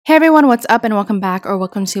Hey everyone, what's up and welcome back or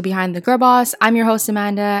welcome to Behind the Girl Boss. I'm your host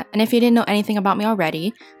Amanda, and if you didn't know anything about me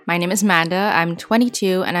already, my name is Amanda, I'm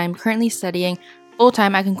 22 and I'm currently studying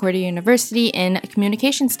full-time at Concordia University in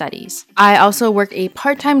communication studies. I also work a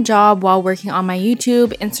part-time job while working on my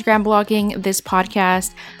YouTube, Instagram blogging, this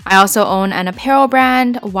podcast. I also own an apparel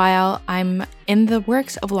brand while I'm in the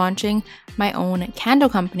works of launching my own candle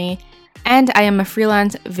company, and I am a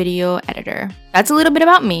freelance video editor. That's a little bit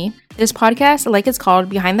about me. This podcast, like it's called,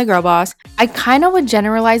 Behind the Girl Boss, I kind of would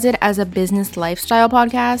generalize it as a business lifestyle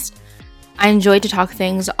podcast. I enjoy to talk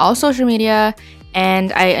things all social media,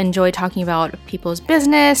 and I enjoy talking about people's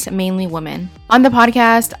business, mainly women. On the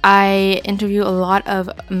podcast, I interview a lot of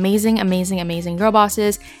amazing girl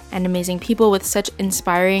bosses and amazing people with such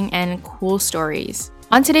inspiring and cool stories.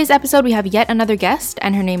 On today's episode, we have yet another guest,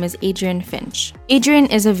 and her name is Adrienne Finch. Adrienne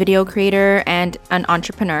is a video creator and an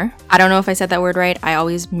entrepreneur. I don't know if I said that word right. I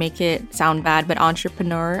always make it sound bad, but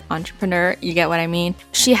entrepreneur, you get what I mean.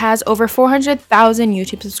 She has over 400,000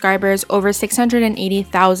 YouTube subscribers, over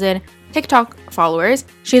 680,000 TikTok followers.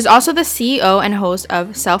 She is also the CEO and host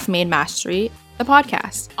of Self-Made Mastery, the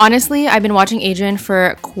podcast. Honestly, I've been watching Adrienne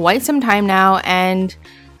for quite some time now, and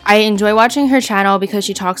I enjoy watching her channel because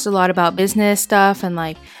she talks a lot about business stuff and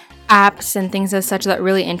like apps and things as such that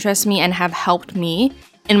really interest me and have helped me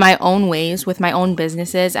in my own ways with my own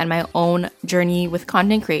businesses and my own journey with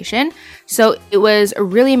content creation. So it was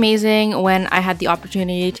really amazing when I had the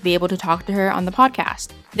opportunity to be able to talk to her on the podcast.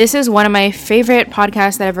 This is one of my favorite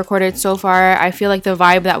podcasts that I've recorded so far. I feel like the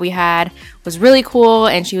vibe that we had was really cool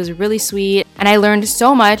and she was really sweet. And I learned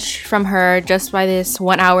so much from her just by this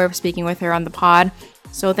 1 hour of speaking with her on the pod.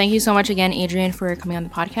 So thank you so much again, Adrienne, for coming on the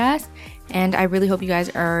podcast. And I really hope you guys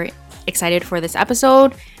are excited for this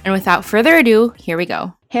episode. And without further ado, here we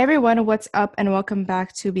go. Hey everyone, what's up? And welcome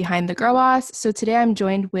back to Behind the Girl Boss. So today I'm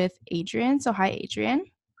joined with Adrienne. So hi, Adrienne.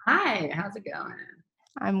 Hi, how's it going?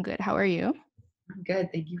 I'm good. How are you? I'm good.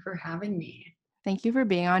 Thank you for having me. Thank you for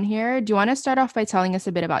being on here. Do you want to start off by telling us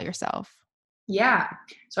a bit about yourself? Yeah.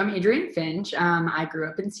 So I'm Adrienne Finch. I grew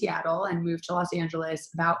up in Seattle and moved to Los Angeles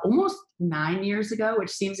about almost 9 years ago,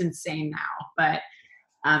 which seems insane now.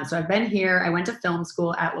 But so I've been here. I went to film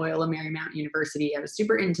school at Loyola Marymount University. I was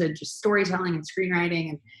super into just storytelling and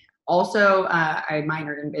screenwriting. And also I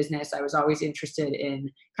minored in business. I was always interested in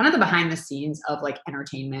kind of the behind the scenes of like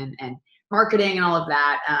entertainment and marketing and all of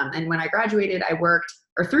that. And when I graduated, I worked,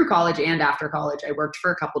 or through college and after college, I worked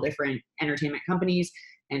for a couple different entertainment companies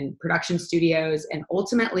and production studios, and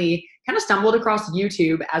ultimately kind of stumbled across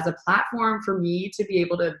YouTube as a platform for me to be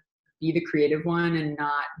able to be the creative one and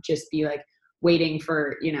not just be like waiting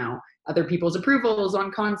for, other people's approvals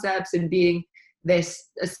on concepts and being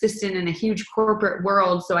this assistant in a huge corporate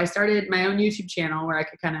world. So I started my own YouTube channel where I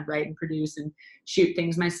could kind of write and produce and shoot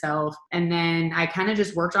things myself. And then I kind of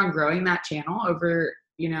just worked on growing that channel over,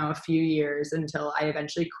 a few years until I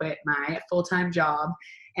eventually quit my full-time job.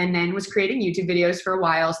 And then was creating YouTube videos for a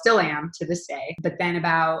while, still am to this day. But then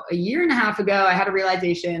about a year and a half ago, I had a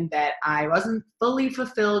realization that I wasn't fully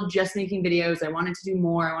fulfilled just making videos. I wanted to do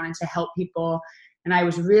more. I wanted to help people. And I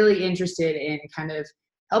was really interested in kind of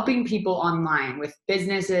helping people online with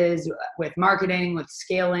businesses, with marketing, with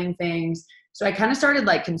scaling things. So I kind of started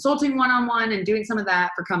like consulting one-on-one and doing some of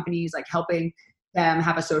that for companies, like helping them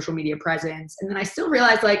have a social media presence. And then I still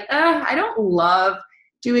realized like, I don't love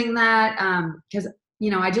doing that because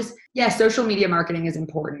social media marketing is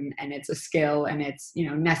important and it's a skill and it's,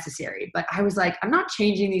 necessary. But I was like, I'm not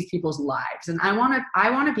changing these people's lives. And I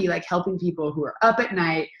want to be like helping people who are up at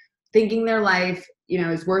night thinking their life,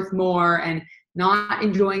 is worth more and not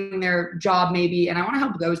enjoying their job maybe. And I want to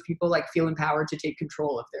help those people like feel empowered to take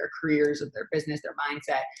control of their careers, of their business, their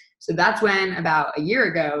mindset. So that's when about a year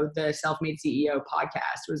ago, the Self-Made CEO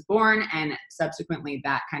podcast was born, and subsequently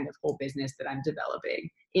that kind of whole business that I'm developing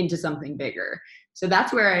into something bigger. So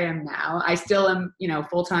that's where I am now. I still am,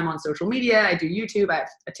 full-time on social media. I do YouTube, I have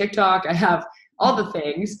a TikTok, I have all the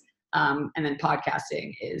things. And then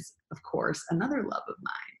podcasting is, of course, another love of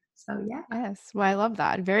mine. So yeah. Yes. Well, I love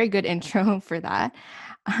that. Very good intro for that.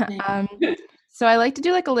 So I like to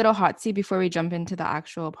do like a little hot seat before we jump into the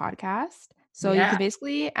actual podcast. So you can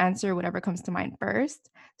basically answer whatever comes to mind first.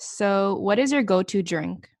 So what is your go-to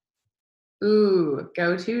drink? Ooh,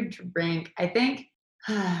 go-to drink. I think,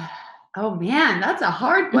 oh man, that's a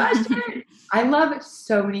hard question. I love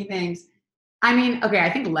so many things. I mean, okay,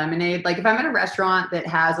 I think lemonade, like if I'm at a restaurant that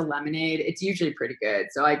has a lemonade, it's usually pretty good.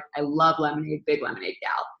 So I love lemonade, big lemonade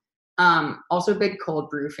gal. Also big cold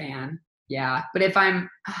brew fan. Yeah. But if I'm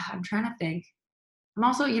trying to think, I'm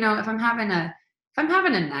also, if I'm having a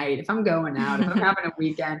night, if I'm going out, if I'm having a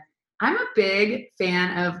weekend, I'm a big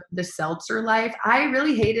fan of the seltzer life. I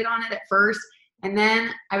really hated on it at first. And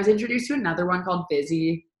then I was introduced to another one called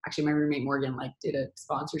Busy. Actually, my roommate Morgan like did a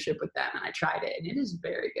sponsorship with them and I tried it and it is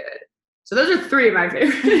very good. So those are three of my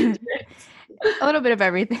favorite. A little bit of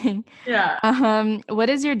everything. Yeah. What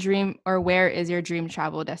is your dream or where is your dream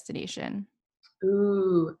travel destination?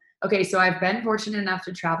 Ooh. Okay, so I've been fortunate enough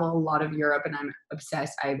to travel a lot of Europe and I'm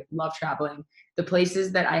obsessed. I love traveling. The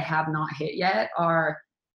places that I have not hit yet are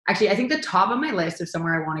actually, I think the top of my list of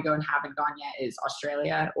somewhere I want to go and haven't gone yet is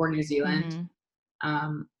Australia or New Zealand. Hmm.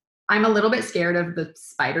 Um, I'm a little bit scared of the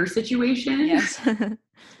spider situation, Yes. to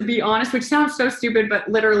be honest, which sounds so stupid, but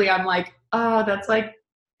literally I'm like, oh, that's like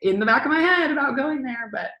in the back of my head about going there,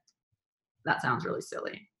 but that sounds really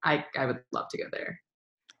silly. I would love to go there.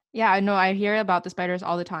 Yeah, I know I hear about the spiders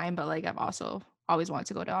all the time, but like I've also always wanted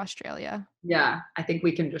to go to Australia. Yeah, I think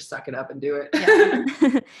we can just suck it up and do Yeah.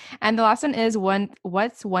 it. And the last one is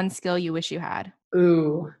what's one skill you wish you had?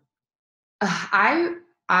 Ooh, I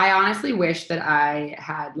honestly wish that I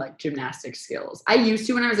had like gymnastic skills. I used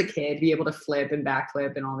to when I was a kid be able to flip and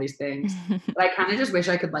backflip and all these things, but I kind of just wish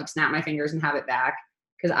I could like snap my fingers and have it back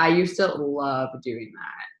because I used to love doing that.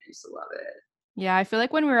 I used to love it. Yeah, I feel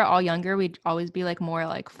like when we were all younger, we'd always be like more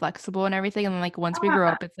like flexible and everything. And then like once we grow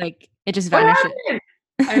Ah, up, it's like it just what vanishes. happened?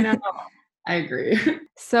 I know. I agree.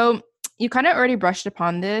 So you kind of already brushed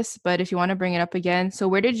upon this, but if you want to bring it up again, so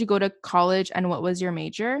where did you go to college and what was your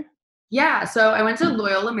major? Yeah, so I went to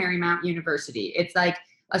Loyola Marymount University. It's like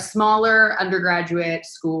a smaller undergraduate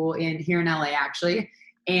school in here in LA, actually.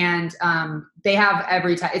 And they have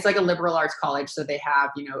every type. It's like a liberal arts college, so they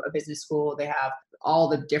have a business school. They have all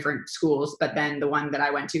the different schools, but then the one that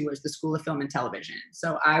I went to was the School of Film and Television.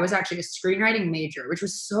 So I was actually a screenwriting major, which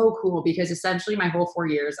was so cool because essentially my whole 4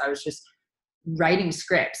 years I was just writing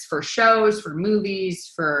scripts for shows, for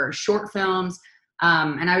movies, for short films.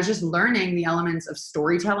 And I was just learning the elements of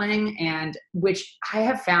storytelling, and which I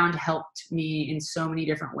have found helped me in so many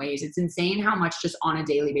different ways. It's insane how much just on a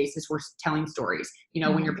daily basis we're telling stories.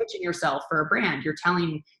 When you're Mhm. pitching yourself for a brand, you're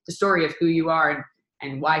telling the story of who you are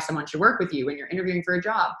and why someone should work with you. When you're interviewing for a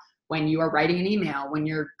job, when you are writing an email, when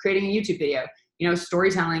you're creating a YouTube video,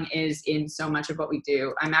 storytelling is in so much of what we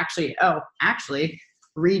do. I'm actually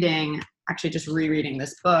reading actually just rereading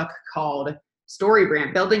this book called Story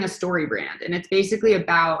Brand, Building a Story Brand. And it's basically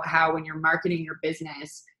about how when you're marketing your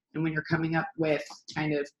business and when you're coming up with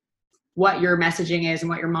kind of what your messaging is and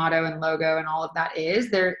what your motto and logo and all of that is,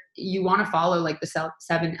 there you want to follow like the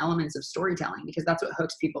 7 elements of storytelling because that's what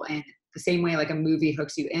hooks people in. The same way like a movie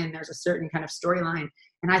hooks you in, there's a certain kind of storyline.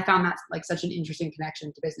 And I found that's like such an interesting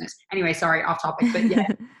connection to business. Anyway, sorry, off topic, but yeah,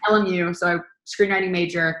 LMU, so screenwriting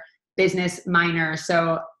major, business minor.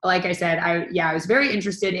 So like I said, I was very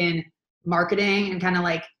interested in marketing and kind of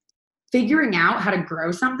like figuring out how to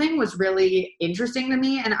grow something was really interesting to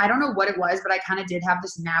me. And I don't know what it was, but I kind of did have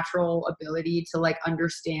this natural ability to like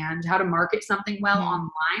understand how to market something well Mhm.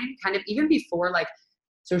 online, kind of even before like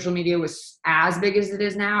social media was as big as it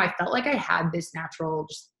is now. I felt like I had this natural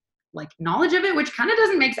just like knowledge of it, which kind of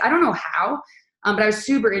doesn't make, I don't know how, but I was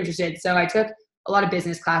super interested. So I took a lot of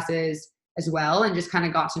business classes as well and just kind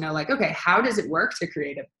of got to know like, okay, how does it work to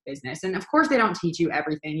create a business? And of course they don't teach you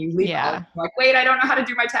everything. You leave college Yeah. like, wait, I don't know how to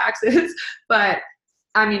do my taxes. But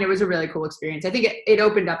I mean, it was a really cool experience. I think it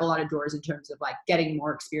opened up a lot of doors in terms of like getting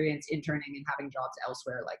more experience interning and having jobs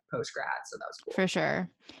elsewhere, like post grad. So that was cool. For sure.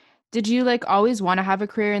 Did you like always want to have a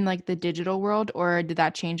career in like the digital world or did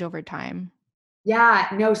that change over time? Yeah,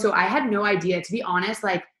 no, so I had no idea. To be honest,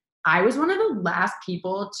 like I was one of the last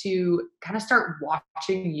people to kind of start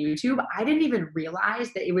watching YouTube. I didn't even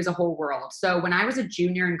realize that it was a whole world. So when I was a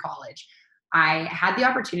junior in college, I had the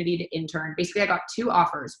opportunity to intern. Basically, I got 2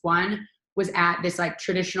 offers. One was at this like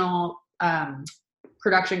traditional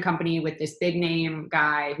production company with this big name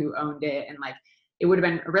guy who owned it, and like it would have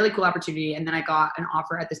been a really cool opportunity. And then I got an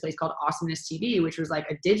offer at this place called Awesomeness TV, which was like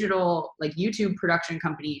a digital like YouTube production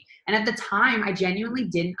company. And at the time, I genuinely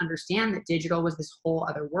didn't understand that digital was this whole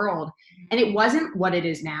other world. And it wasn't what it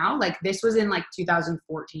is now. Like this was in like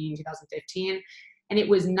 2014, 2015. And it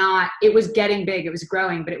was not, it was getting big, it was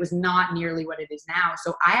growing, but it was not nearly what it is now.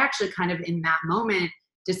 So I actually kind of in that moment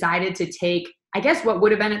decided to take, I guess what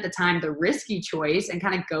would have been at the time the risky choice and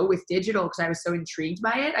kind of go with digital because I was so intrigued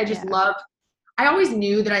by it. I just Yeah. loved, I always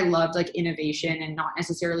knew that I loved like innovation and not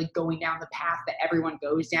necessarily going down the path that everyone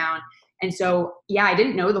goes down. And so, yeah, I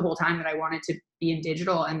didn't know the whole time that I wanted to be in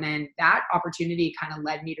digital. And then that opportunity kind of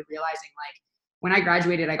led me to realizing like when I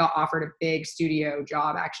graduated, I got offered a big studio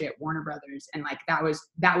job actually at Warner Brothers. And like that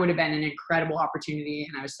would have been an incredible opportunity.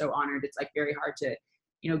 And I was so honored. It's like very hard to,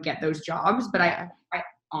 get those jobs. But Yeah.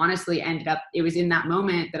 honestly ended up, it was in that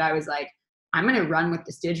moment that I was like, I'm going to run with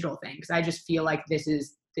this digital thing because I just feel like this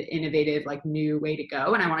is the innovative, like new way to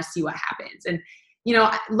go. And I want to see what happens. And, you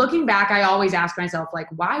know, looking back, I always ask myself, like,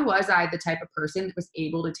 why was I the type of person that was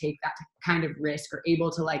able to take that kind of risk or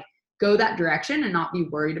able to like go that direction and not be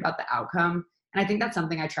worried about the outcome? And I think that's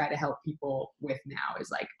something I try to help people with now is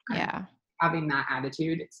like having that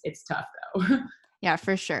attitude. It's tough though. Yeah,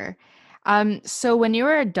 for sure. So when you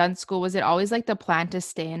were done school, was it always like the plan to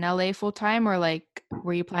stay in LA full time, or like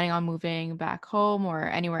were you planning on moving back home or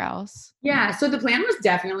anywhere else? Yeah, so the plan was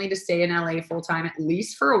definitely to stay in LA full time, at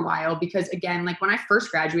least for a while, because again, like when I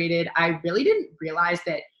first graduated, I really didn't realize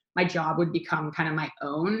that my job would become kind of my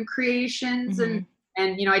own creations. Hmm.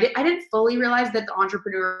 And you know, I didn't fully realize that the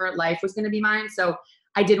entrepreneur life was going to be mine. So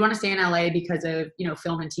I did want to stay in LA because of, you know,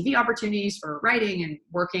 film and TV opportunities for writing and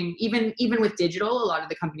working, even with digital, a lot of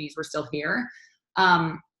the companies were still here.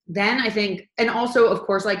 Then I think, and also of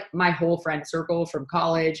course, like my whole friend circle from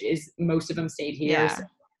college is, most of them stayed here. So Yeah.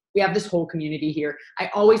 we have this whole community here. I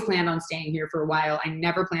always planned on staying here for a while. I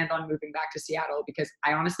never planned on moving back to Seattle because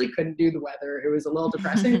I honestly couldn't do the weather. It was a little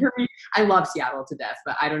depressing for me. I love Seattle to death,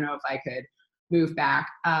 but I don't know if I could move back.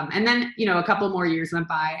 And then, you know, a couple more years went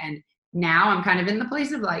by and now I'm kind of in the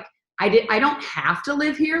place of like, I don't have to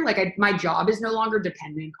live here. Like my job is no longer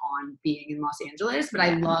dependent on being in Los Angeles, but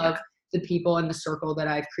I love the people and the circle that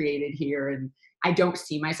I've created here. And I don't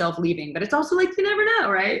see myself leaving, but it's also like, you never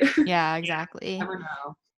know, right? Yeah, exactly. Never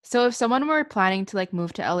know. So if someone were planning to like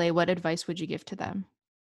move to LA, what advice would you give to them?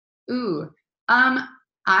 Ooh, um,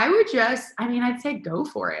 I would just, I mean, I'd say go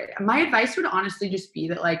for it. My advice would honestly just be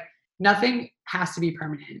that like nothing has to be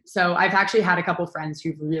permanent. So I've actually had a couple friends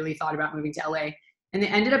who've really thought about moving to LA and they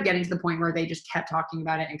ended up getting to the point where they just kept talking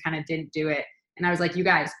about it and kind of didn't do it. And I was like, you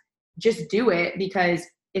guys, just do it, because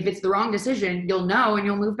if it's the wrong decision, you'll know and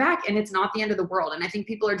you'll move back and it's not the end of the world. And I think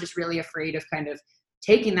people are just really afraid of kind of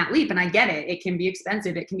taking that leap. And I get it. It can be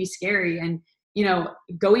expensive. It can be scary. And you know,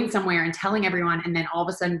 going somewhere and telling everyone and then all of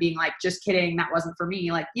a sudden being like, just kidding, that wasn't for me.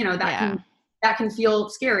 Like, you know, that can feel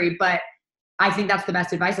scary, but I think that's the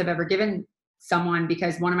best advice I've ever given someone,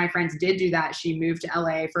 because one of my friends did do that. She moved to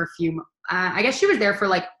LA for a few, I guess she was there for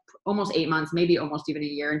like almost 8 months, maybe almost even a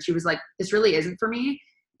year. And she was like, this really isn't for me,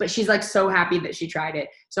 but she's like so happy that she tried it.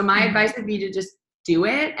 So my advice would be to just do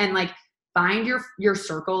it and like find your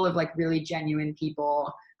circle of like really genuine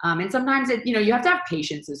people. And sometimes it, you know, you have to have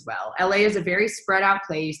patience as well. LA is a very spread out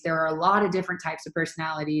place. There are a lot of different types of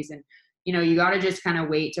personalities and, you know, you got to just kind of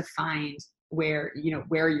wait to find where, you know,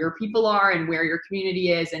 where your people are and where your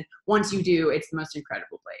community is. And once you do, it's the most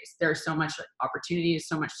incredible place. There's so much opportunities,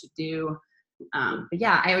 so much to do. But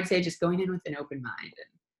yeah, I would say just going in with an open mind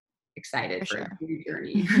and excited for a new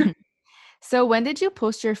journey. So when did you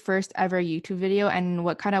post your first ever YouTube video and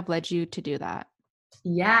what kind of led you to do that?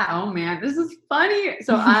 Yeah. Oh man, this is funny.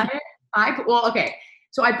 So well, okay.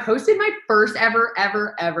 So I posted my first ever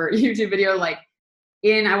YouTube video like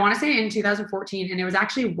I want to say in 2014. And it was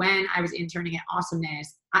actually when I was interning at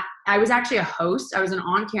Awesomeness. I was actually a host. I was an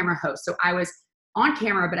on-camera host. So I was on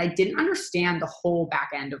camera, but I didn't understand the whole back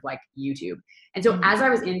end of like YouTube. And so as I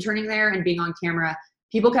was interning there and being on camera,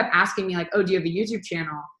 people kept asking me like, oh, do you have a YouTube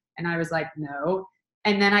channel? And I was like, no.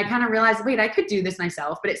 And then I kind of realized, wait, I could do this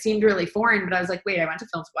myself, but it seemed really foreign. But I was like, wait, I went to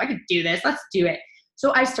film school. I could do this. Let's do it.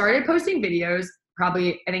 So I started posting videos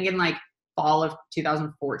probably, I think in like fall of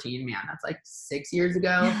 2014. Man, that's like 6 years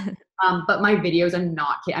ago. But my videos, I'm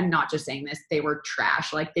not just saying this. They were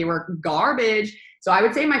trash. Like they were garbage. So I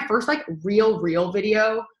would say my first like real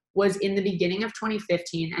video was in the beginning of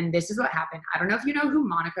 2015. And this is what happened. I don't know if you know who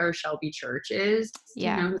Monica or Shelby Church is. Do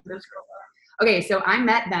you know who those girls are? Okay. So I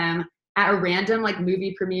met them at a random like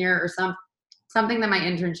movie premiere or something that my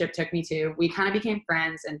internship took me to. We kind of became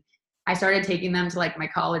friends and I started taking them to like my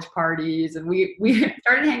college parties and we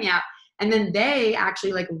started hanging out. And then they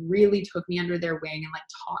actually like really took me under their wing and like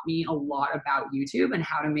taught me a lot about YouTube and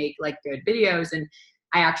how to make like good videos. And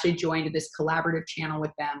I actually joined this collaborative channel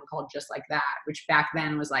with them called Just Like That, which back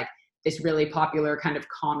then was like this really popular kind of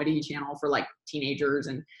comedy channel for like teenagers.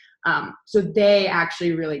 And so they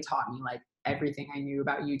actually really taught me like everything I knew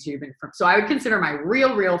about YouTube. And so I would consider my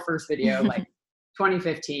real first video like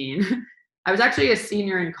 2015. I was actually a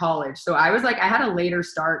senior in college. So I was like, I had a later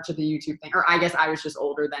start to the YouTube thing, or I guess I was just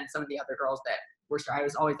older than some of the other girls that were, I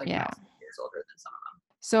was always like years older than some of them.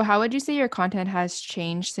 So how would you say your content has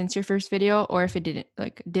changed since your first video, or if it didn't,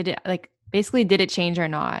 like, did it like basically did it change or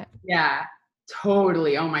not? Yeah,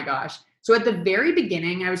 totally. Oh my gosh. So at the very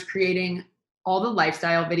beginning, I was creating all the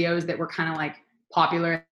lifestyle videos that were kind of like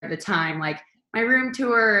popular at the time, like my room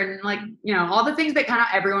tour and like, all the things that kind of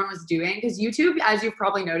everyone was doing. Because YouTube, as you've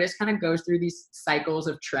probably noticed, kind of goes through these cycles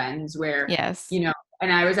of trends where, Yes.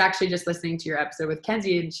 and I was actually just listening to your episode with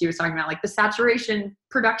Kenzie, and she was talking about like the saturation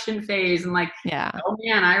production phase and like, Yeah. oh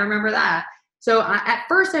man, I remember that. So at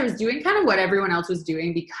first I was doing kind of what everyone else was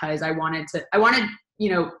doing because I wanted,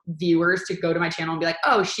 viewers to go to my channel and be like,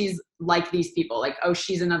 oh, she's like these people. Like, oh,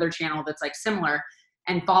 she's another channel that's like similar,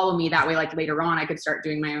 and follow me. That way, like later on, I could start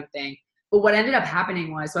doing my own thing. But what ended up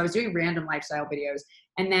happening was, so I was doing random lifestyle videos,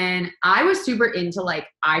 and then I was super into like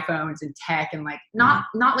iPhones and tech and like not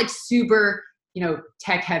like super,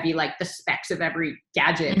 tech heavy, like the specs of every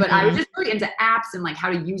gadget, but I was just really into apps and like how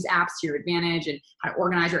to use apps to your advantage and how to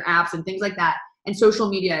organize your apps and things like that. And social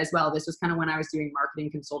media as well. This was kind of when I was doing marketing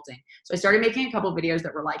consulting. So I started making a couple videos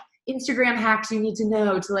that were like Instagram hacks you need to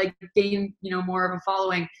know to like gain, more of a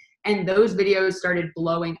following. And those videos started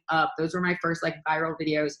blowing up. Those were my first like viral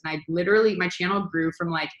videos. And I literally, my channel grew from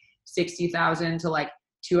like 60,000 to like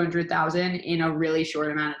 200,000 in a really short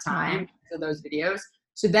amount of time for those videos.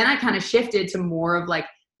 So then I kind of shifted to more of like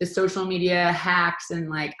the social media hacks and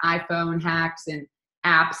like iPhone hacks and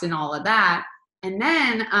apps and all of that. And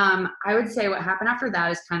then I would say what happened after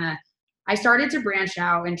that is kind of, I started to branch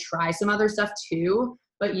out and try some other stuff too.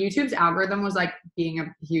 But YouTube's algorithm was like being a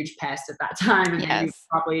huge pest at that time. And then you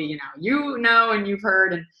probably, and you've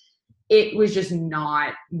heard, and it was just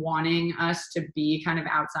not wanting us to be kind of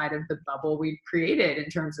outside of the bubble we've created in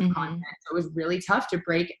terms of content. So it was really tough to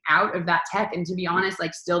break out of that tech. And to be honest,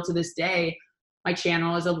 like still to this day, my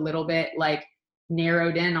channel is a little bit like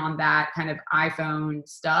narrowed in on that kind of iPhone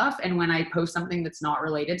stuff. And when I post something that's not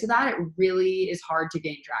related to that, it really is hard to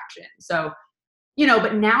gain traction. So,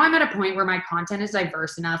 but now I'm at a point where my content is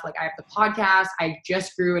diverse enough. Like I have the podcast, I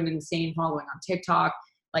just grew an insane following on TikTok.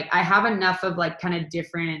 Like I have enough of like kind of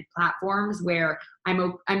different platforms where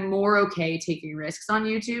I'm more okay taking risks on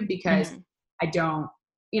YouTube because I don't,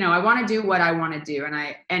 I want to do what I want to do.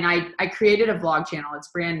 And I created a vlog channel. It's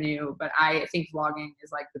brand new, but I think vlogging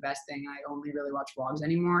is like the best thing. I only really watch vlogs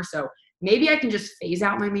anymore. So maybe I can just phase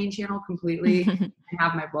out my main channel completely and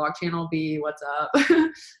have my vlog channel be what's up.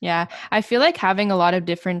 Yeah. I feel like having a lot of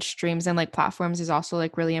different streams and like platforms is also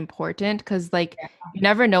like really important because like you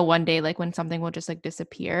never know one day like when something will just like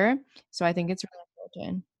disappear. So I think it's really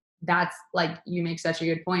important. That's like, you make such a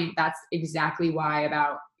good point. That's exactly why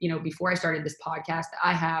about, before I started this podcast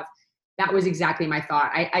that was exactly my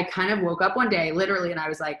thought. I kind of woke up one day literally and I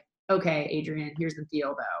was like, okay, Adrienne, here's the deal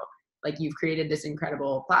though. Like you've created this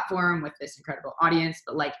incredible platform with this incredible audience,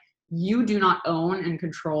 but like you do not own and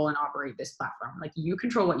control and operate this platform. Like you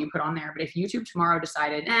control what you put on there. But if YouTube tomorrow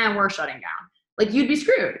decided, we're shutting down, like you'd be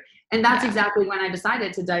screwed. And that's exactly when I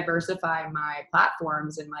decided to diversify my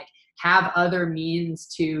platforms and like have other means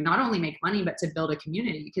to not only make money, but to build a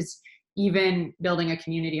community. Because even building a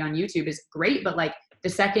community on YouTube is great, but like the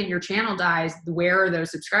second your channel dies, where are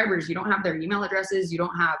those subscribers? You don't have their email addresses. You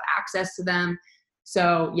don't have access to them.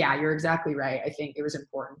 So yeah, you're exactly right. I think it was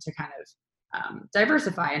important to kind of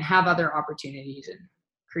diversify and have other opportunities and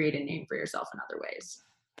create a name for yourself in other ways.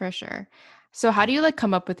 For sure. So how do you like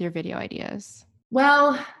come up with your video ideas?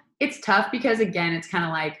 Well, it's tough because again, it's kind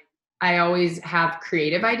of like I always have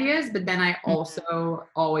creative ideas, but then I also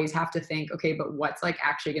always have to think, okay, but what's like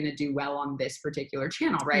actually going to do well on this particular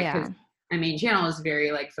channel, right? Because my main channel is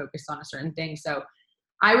very like focused on a certain thing. So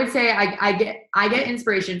I would say I get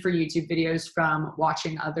inspiration for YouTube videos from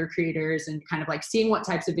watching other creators and kind of like seeing what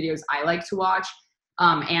types of videos I like to watch.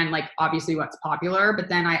 And like obviously what's popular, but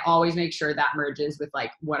then I always make sure that merges with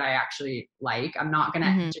like what I actually like. I'm not going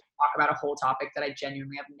to just talk about a whole topic that I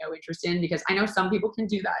genuinely have no interest in, because I know some people can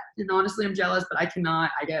do that. And honestly, I'm jealous, but I cannot.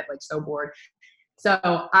 I get like so bored. So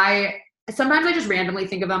sometimes I just randomly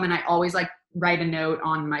think of them, and I always like write a note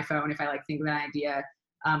on my phone if I like think of an idea.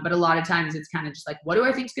 But a lot of times it's kind of just like, what do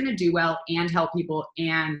I think is going to do well and help people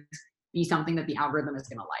and be something that the algorithm is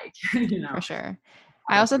going to like, For sure.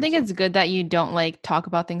 I also think it's good that you don't like talk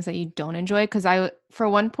about things that you don't enjoy. Cause for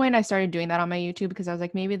one point I started doing that on my YouTube because I was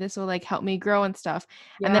like, maybe this will like help me grow and stuff.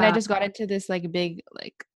 Yeah. And then I just got into this like big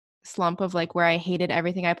like slump of like where I hated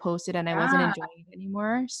everything I posted and I wasn't enjoying it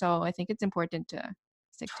anymore. So I think it's important to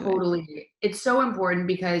stick to it. Totally. It's so important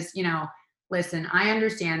because, listen, I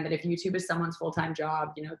understand that if YouTube is someone's full-time job,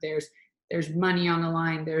 there's money on the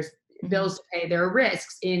line, there's bills to pay, there are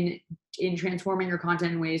risks in transforming your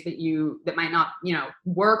content in ways that might not,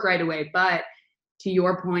 work right away. But to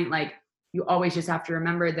your point, like you always just have to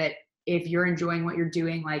remember that if you're enjoying what you're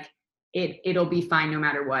doing, like it'll be fine no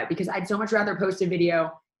matter what, because I'd so much rather post a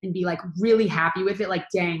video and be like really happy with it. Like,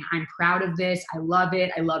 dang, I'm proud of this. I love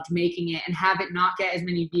it. I loved making it, and have it not get as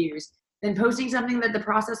many views than posting something that the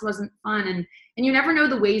process wasn't fun. And you never know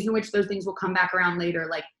the ways in which those things will come back around later.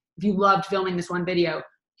 Like if you loved filming this one video,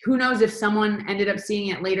 who knows if someone ended up seeing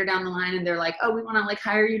it later down the line and they're like, oh, we want to like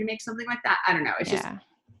hire you to make something like that. I don't know. It's just,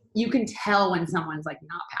 you can tell when someone's like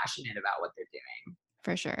not passionate about what they're doing.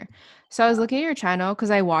 For sure. So I was looking at your channel because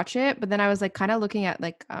I watch it, but then I was like kind of looking at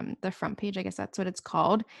like the front page, I guess that's what it's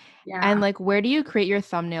called. And Yeah. like where do you create your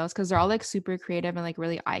thumbnails? Because they're all like super creative and like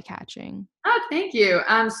really eye-catching. Oh, thank you.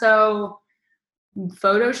 So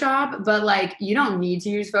Photoshop, but like you don't need to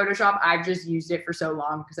use Photoshop. I've just used it for so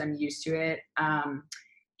long because I'm used to it.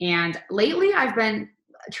 And lately I've been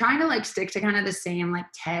trying to like stick to kind of the same like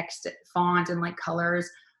text, font, and like colors.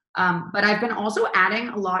 But I've been also adding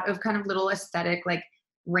a lot of kind of little aesthetic, like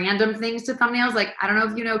random things to thumbnails. Like, I don't know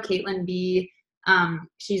if you know Caitlin B.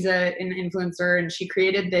 She's an influencer, and she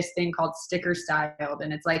created this thing called Sticker Styled.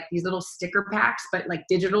 And it's like these little sticker packs, but like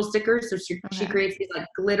digital stickers. So she creates these like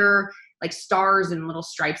glitter, like stars and little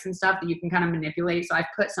stripes and stuff that you can kind of manipulate. So I've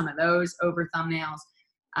put some of those over thumbnails.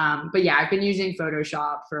 But yeah, I've been using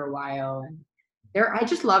Photoshop for a while, and there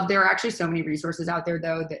are actually so many resources out there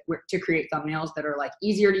though that to create thumbnails that are like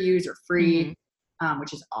easier to use or free,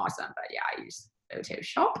 which is awesome. But yeah, I use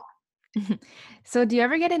Photoshop. So do you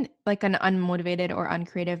ever get in like an unmotivated or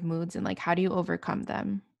uncreative moods, and like how do you overcome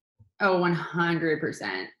them? Oh,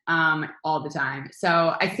 100%. All the time.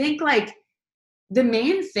 So I think like the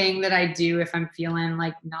main thing that I do if I'm feeling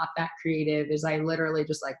like not that creative is I literally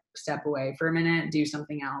just like step away for a minute, do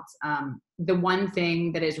something else. The one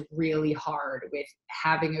thing that is really hard with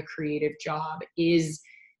having a creative job is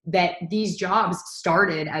that these jobs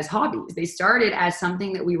started as hobbies. They started as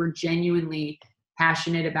something that we were genuinely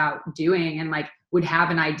passionate about doing and like would have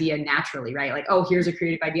an idea naturally, right? Like, oh, here's a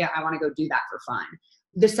creative idea. I want to go do that for fun.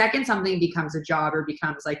 The second something becomes a job or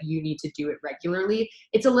becomes like you need to do it regularly,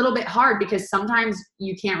 it's a little bit hard because sometimes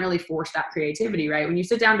you can't really force that creativity, right? When you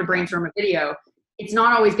sit down to brainstorm a video, it's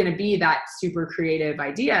not always going to be that super creative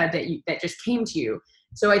idea that just came to you.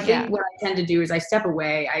 So I think what I tend to do is I step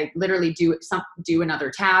away. I literally do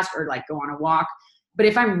another task or like go on a walk. But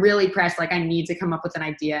if I'm really pressed, like I need to come up with an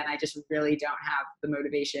idea and I just really don't have the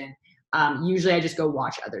motivation, usually I just go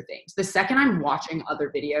watch other things. The second I'm watching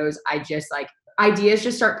other videos, I just like ideas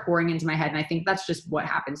just start pouring into my head. And I think that's just what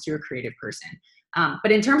happens to a creative person.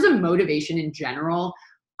 But in terms of motivation in general,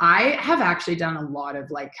 I have actually done a lot of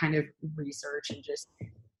like kind of research and just,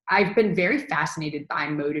 I've been very fascinated by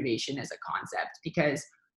motivation as a concept because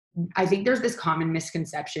I think there's this common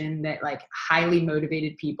misconception that like highly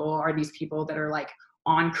motivated people are these people that are like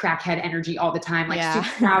on crackhead energy all the time, like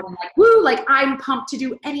super proud and like, woo, like I'm pumped to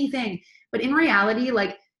do anything. But in reality,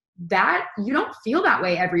 like that, you don't feel that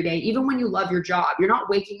way every day. Even when you love your job, you're not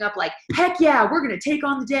waking up like, heck yeah, we're going to take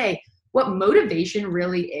on the day. What motivation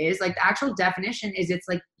really is, like the actual definition is it's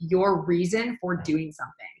like your reason for doing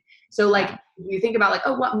something. So like you think about like,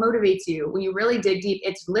 oh, what motivates you? When you really dig deep,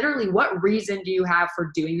 it's literally what reason do you have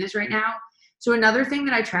for doing this right now? So another thing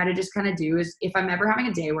that I try to just kind of do is if I'm ever having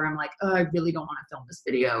a day where I'm like, oh, I really don't want to film this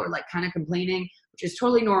video or like kind of complaining, which is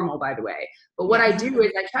totally normal, by the way. But what I do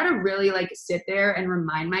is I try to really like sit there and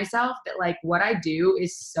remind myself that like what I do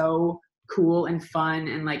is so cool and fun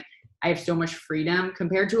and like I have so much freedom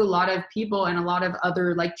compared to a lot of people and a lot of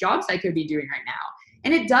other like jobs I could be doing right now.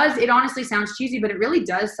 And it honestly sounds cheesy, but it really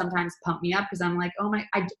does sometimes pump me up because I'm like, oh my,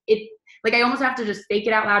 I almost have to just fake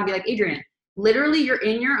it out loud and be like, Adrienne, literally you're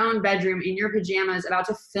in your own bedroom in your pajamas about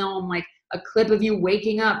to film like a clip of you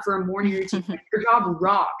waking up for a morning routine. Your job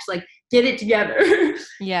rocks. Like get it together.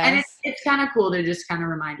 And it's kind of cool to just kind of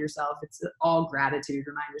remind yourself. It's all gratitude.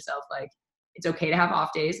 Remind yourself like it's okay to have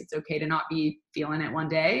off days. It's okay to not be feeling it one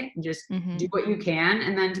day. Just do what you can.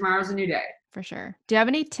 And then tomorrow's a new day. For sure. Do you have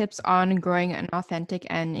any tips on growing an authentic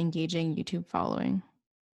and engaging YouTube following?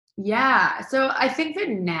 Yeah. So I think that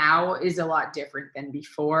now is a lot different than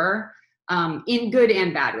before, in good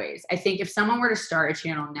and bad ways. I think if someone were to start a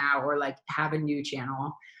channel now or like have a new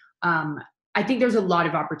channel, I think there's a lot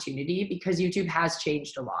of opportunity because YouTube has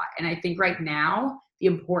changed a lot. And I think right now, the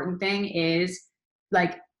important thing is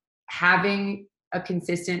like having a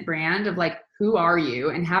consistent brand of like, who are you?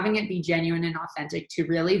 And having it be genuine and authentic to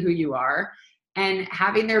really who you are and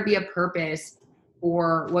having there be a purpose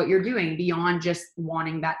for what you're doing beyond just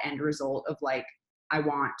wanting that end result of like, I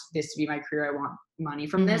want this to be my career. I want money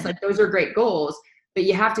from this. Like those are great goals, but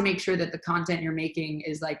you have to make sure that the content you're making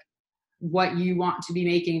is like what you want to be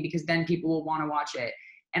making because then people will want to watch it.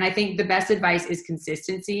 And I think the best advice is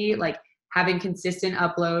consistency, like having consistent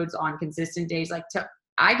uploads on consistent days. Like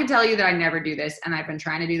I can tell you that I never do this and I've been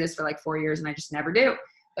trying to do this for like 4 years and I just never do.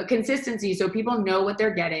 But consistency, so people know what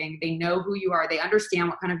they're getting. They know who you are. They understand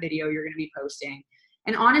what kind of video you're going to be posting.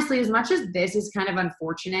 And honestly, as much as this is kind of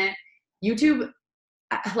unfortunate, YouTube,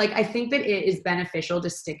 like, I think that it is beneficial to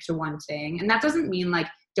stick to one thing. And that doesn't mean like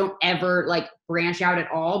don't ever like branch out at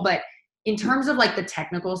all. But in terms of like the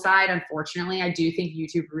technical side, unfortunately, I do think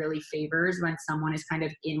YouTube really favors when someone is kind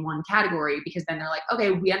of in one category, because then they're like,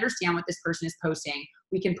 okay, we understand what this person is posting.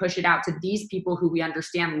 We can push it out to these people who we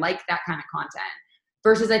understand like that kind of content.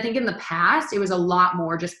 Versus I think in the past, it was a lot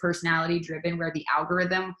more just personality driven, where the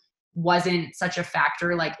algorithm wasn't such a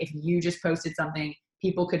factor. Like if you just posted something,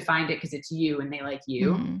 people could find it because it's you and they like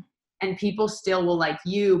you. Mm-hmm. And people still will like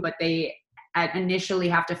you, but they initially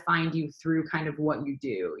have to find you through kind of what you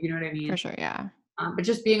do. You know what I mean? For sure, yeah. But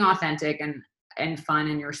just being authentic and fun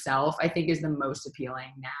in yourself, I think, is the most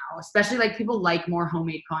appealing now. Especially like people like more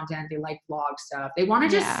homemade content. They like vlog stuff. They want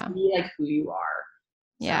to just see like who you are.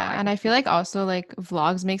 Yeah. So And I feel like also like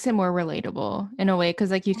vlogs makes it more relatable in a way,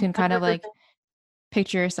 because like you can kind of like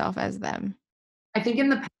picture yourself as them. I think in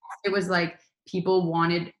the past it was like people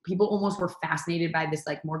almost were fascinated by this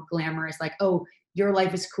like more glamorous, like, oh, your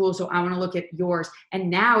life is cool, so I want to look at yours. And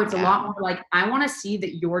now it's a lot more like, I want to see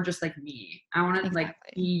that you're just like me. I want to like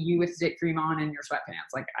see you with zit cream on and your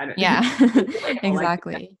sweatpants. Like I don't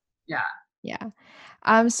Exactly. Yeah.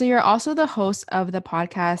 Yeah. So you're also the host of the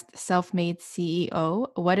podcast Self-Made CEO.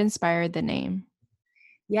 What inspired the name?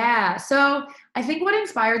 Yeah. So I think what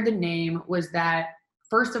inspired the name was that,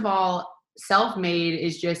 first of all, self-made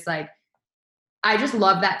is just like, I just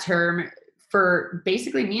love that term for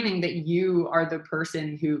basically meaning that you are the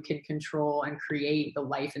person who can control and create the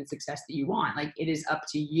life and success that you want. Like it is up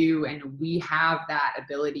to you, and we have that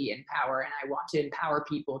ability and power. And I want to empower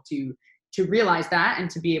people to realize that and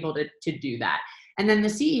to be able to do that. And then the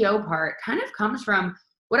CEO part kind of comes from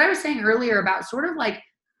what I was saying earlier about sort of like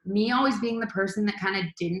me always being the person that kind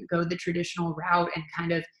of didn't go the traditional route and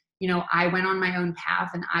kind of, I went on my own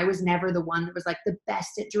path, and I was never the one that was like the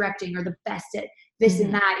best at directing or the best at this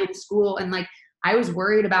and that in school. And like, I was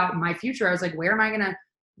worried about my future. I was like, where am I going to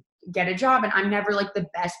get a job? And I'm never like the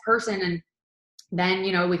best person. And then,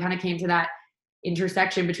 we kind of came to that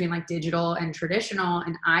intersection between like digital and traditional.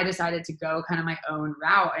 And I decided to go kind of my own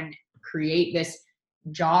route and create this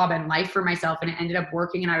job and life for myself. And it ended up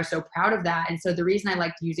working. And I was so proud of that. And so the reason I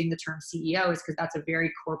liked using the term CEO is because that's a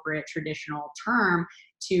very corporate traditional term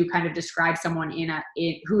to kind of describe someone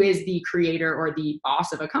who is the creator or the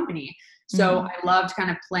boss of a company. So I loved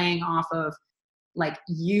kind of playing off of like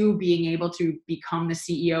you being able to become the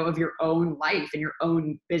CEO of your own life and your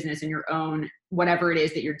own business and your own whatever it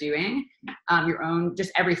is that you're doing, your own,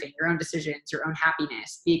 just everything, your own decisions, your own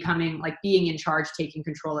happiness, being in charge, taking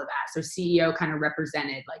control of that. So CEO kind of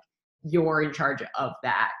represented like you're in charge of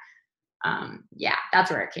that. Yeah,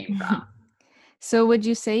 that's where it came from. So would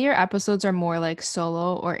you say your episodes are more like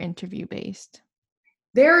solo or interview based?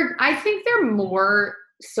 I think they're more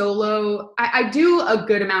solo. I do a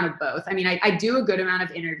good amount of both. I mean, I do a good amount of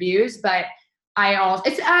interviews, but I also,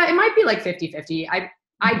 it might be like 50-50.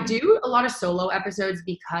 I do a lot of solo episodes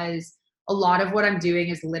because a lot of what I'm doing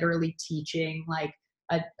is literally teaching like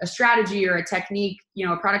a strategy or a technique,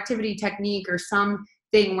 a productivity technique or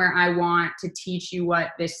something where I want to teach you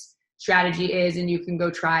what this strategy is and you can go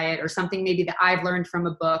try it, or something maybe that I've learned from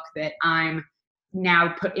a book that I'm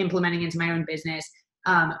now implementing into my own business.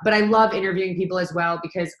 But I love interviewing people as well,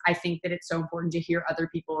 because I think that it's so important to hear other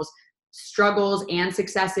people's struggles and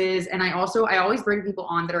successes. And I always bring people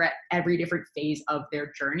on that are at every different phase of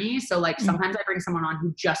their journey. So like sometimes I bring someone on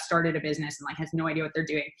who just started a business and like has no idea what they're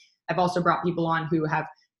doing. I've also brought people on who have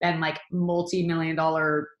been like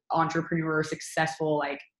multi-million-dollar entrepreneur, successful,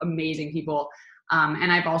 like amazing people.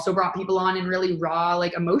 And I've also brought people on in really raw,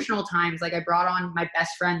 like emotional times. Like I brought on my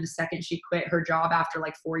best friend the second she quit her job after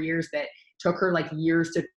like 4 years that took her like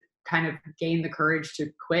years to kind of gain the courage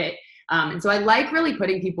to quit. And so I like really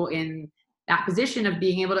putting people in that position of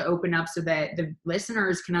being able to open up so that the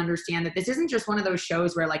listeners can understand that this isn't just one of those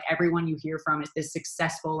shows where like everyone you hear from is this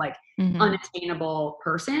successful, like unattainable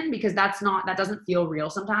person, because that doesn't feel real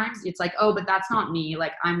sometimes. It's like, oh, but that's not me.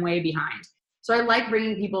 Like I'm way behind. So I like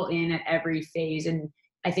bringing people in at every phase. And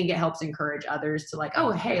I think it helps encourage others to like,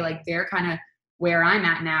 oh, hey, like they're kind of where I'm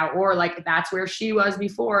at now, or like that's where she was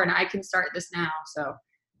before and I can start this now. So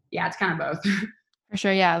yeah, it's kind of both. For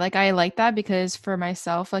sure. Yeah. Like I like that because for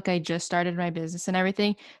myself, like I just started my business and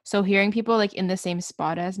everything. So hearing people like in the same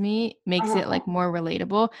spot as me makes it like more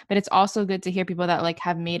relatable, but it's also good to hear people that like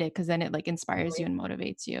have made it, because then it like inspires you and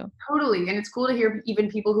motivates you. Totally. And it's cool to hear even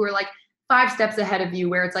people who are like 5 steps ahead of you,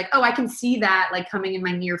 where it's like, oh, I can see that like coming in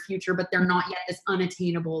my near future, but they're not yet this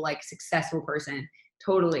unattainable, like successful person.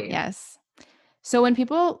 Totally. Yes. So when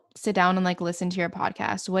people sit down and like listen to your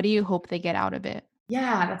podcast, what do you hope they get out of it?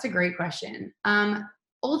 Yeah, that's a great question.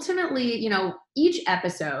 Ultimately, each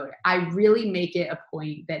episode, I really make it a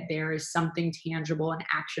point that there is something tangible and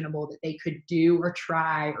actionable that they could do or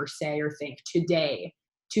try or say or think today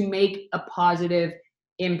to make a positive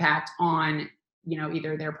impact on,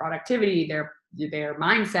 either their productivity, their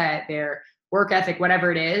mindset, their work ethic, whatever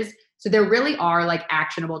it is. So there really are like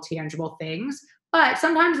actionable, tangible things. But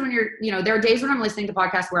sometimes when there are days when I'm listening to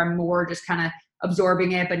podcasts where I'm more just kind of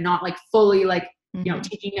absorbing it, but not like fully like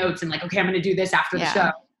taking notes and like, okay, I'm going to do this after the Yeah.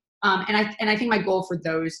 show. And I think my goal for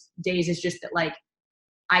those days is just that like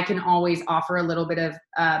I can always offer a little bit of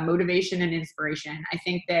motivation and inspiration. I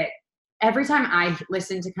think that every time I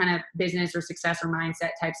listen to kind of business or success or mindset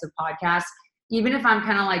types of podcasts, even if I'm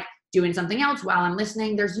kind of like doing something else while I'm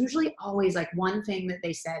listening, there's usually always like one thing that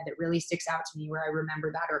they said that really sticks out to me where I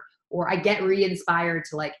remember that, or I get re-inspired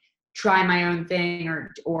to like try my own thing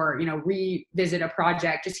or revisit a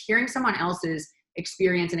project. Just hearing someone else's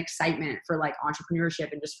experience and excitement for like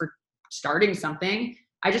entrepreneurship and just for starting something,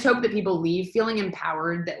 I just hope that people leave feeling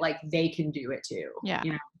empowered that like they can do it too. Yeah.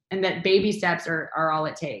 And that baby steps are all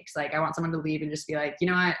it takes. Like I want someone to leave and just be like, you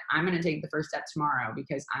know what, I'm going to take the first step tomorrow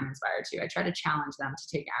because I'm inspired to. I try to challenge them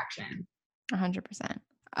to take action.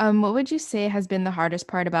 100%. What would you say has been the hardest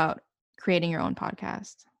part about creating your own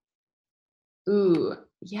podcast? Ooh,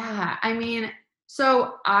 yeah. I mean,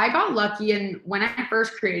 so I got lucky, and when I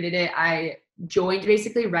first created it, I joined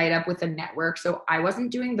basically right up with a network. So I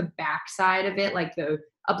wasn't doing the backside of it, like the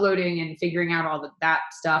uploading and figuring out all that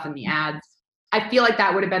stuff and the ads. I feel like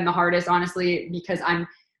that would have been the hardest, honestly, because I'm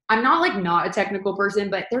not like not a technical person,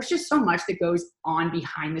 but there's just so much that goes on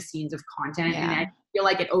behind the scenes of content, and I feel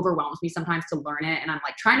like it overwhelms me sometimes to learn it. And I'm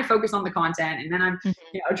like trying to focus on the content, and then I'm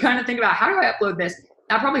trying to think about how do I upload this.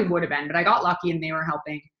 That probably would have been, but I got lucky and they were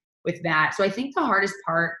helping with that. So I think the hardest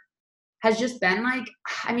part has just been like,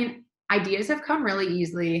 I mean, ideas have come really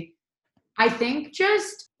easily. I think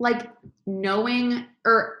just like knowing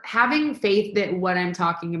or having faith that what I'm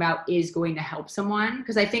talking about is going to help someone.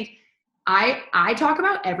 Because I think I talk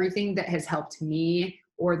about everything that has helped me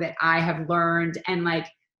or that I have learned. And like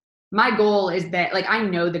my goal is that like I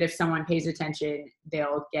know that if someone pays attention,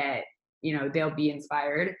 they'll get, they'll be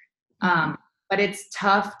inspired. But it's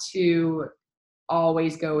tough to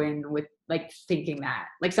always go in with like thinking that.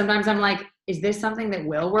 Like sometimes I'm like, is this something that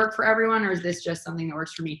will work for everyone, or is this just something that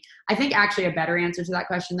works for me? I think actually a better answer to that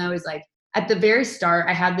question though is like at the very start,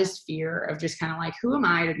 I had this fear of just kind of like, who am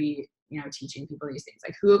I to be, teaching people these things?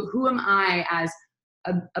 Like who am I as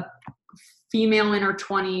a female in her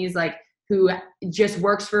 20s, like who just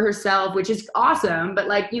works for herself, which is awesome. But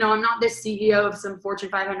like, I'm not this CEO of some Fortune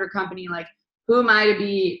 500 company. Like who am I to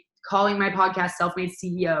be calling my podcast Self-Made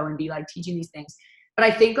CEO and be like teaching these things? But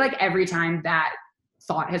I think like every time that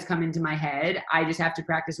thought has come into my head, I just have to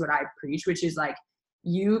practice what I preach, which is like,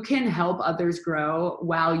 you can help others grow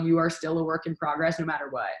while you are still a work in progress, no matter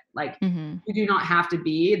what. Like you do not have to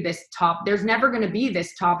be this top. There's never going to be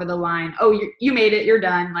this top of the line. Oh, you made it. You're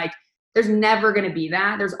done. Like there's never going to be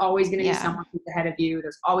that. There's always going to be someone who's ahead of you.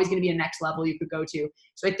 There's always going to be a next level you could go to.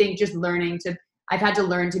 So I think just I've had to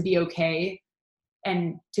learn to be okay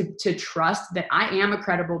and to trust that I am a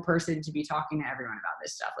credible person to be talking to everyone about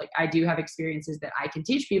this stuff. Like I do have experiences that I can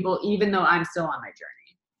teach people, even though I'm still on my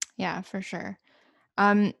journey. Yeah, for sure.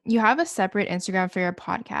 You have a separate Instagram for your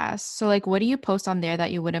podcast. So like what do you post on there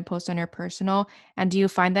that you wouldn't post on your personal? And do you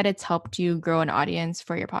find that it's helped you grow an audience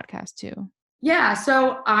for your podcast too? Yeah,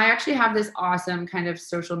 so I actually have this awesome kind of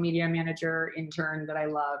social media manager intern that I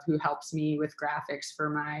love who helps me with graphics for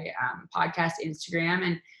my podcast Instagram.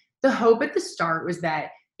 And the hope at the start was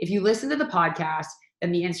that if you listen to the podcast,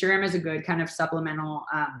 then the Instagram is a good kind of supplemental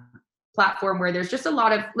platform where there's just a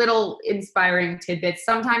lot of little inspiring tidbits,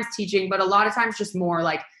 sometimes teaching, but a lot of times just more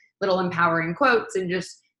like little empowering quotes and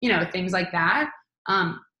just, things like that.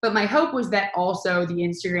 But my hope was that also the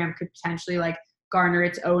Instagram could potentially like garner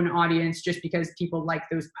its own audience just because people like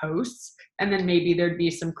those posts. And then maybe there'd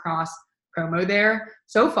be some cross promo there.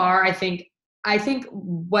 So far, I think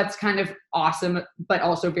what's kind of awesome, but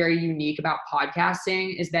also very unique about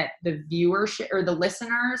podcasting is that the viewership or the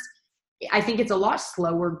listeners, I think it's a lot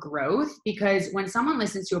slower growth because when someone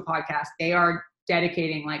listens to a podcast, they are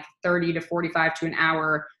dedicating like 30 to 45 to an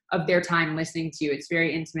hour of their time listening to you. It's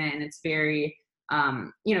very intimate and it's very,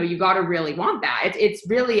 you got to really want that. It's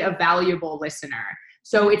really a valuable listener.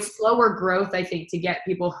 So it's slower growth, I think, to get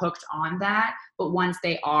people hooked on that. But once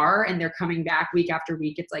they are and they're coming back week after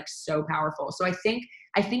week, it's like so powerful. So I think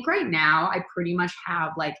right now I pretty much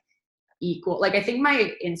have like equal, like I think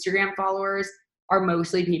my Instagram followers are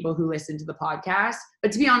mostly people who listen to the podcast.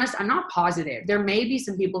 But to be honest, I'm not positive. There may be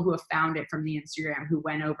some people who have found it from the Instagram who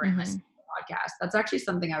went over and listened to podcast. That's actually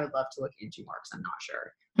something I would love to look into more because I'm not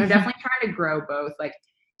sure. But I'm definitely trying to grow both. Like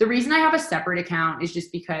the reason I have a separate account is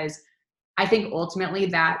just because I think ultimately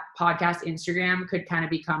that podcast Instagram could kind of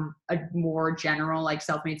become a more general like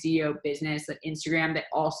self-made CEO business, like Instagram that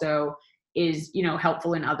also is, you know,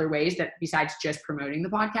 helpful in other ways that besides just promoting the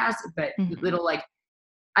podcast, but little like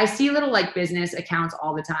I see little like business accounts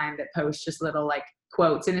all the time that post just little like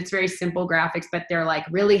quotes and it's very simple graphics, but they're like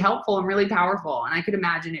really helpful and really powerful. And I could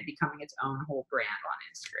imagine it becoming its own whole brand on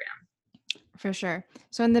Instagram. For sure.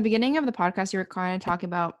 So in the beginning of the podcast, you were kind of talking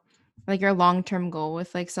about like your long-term goal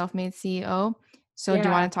with like self-made CEO. So do you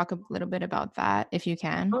Yeah. want to talk a little bit about that if you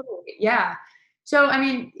can? Totally. Yeah. So, I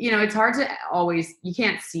mean, you know, it's hard to always, you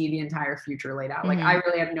can't see the entire future laid out. Like, I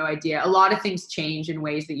really have no idea. A lot of things change in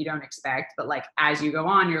ways that you don't expect. But like, as you go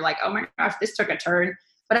on, you're like, oh my gosh, this took a turn.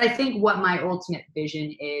 But I think what my ultimate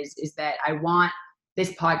vision is that I want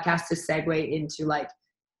this podcast to segue into like,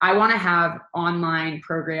 I want to have online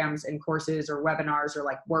programs and courses or webinars or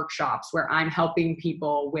like workshops where I'm helping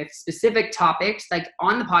people with specific topics. Like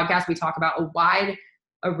on the podcast, we talk about a wide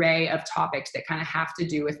array of topics that kind of have to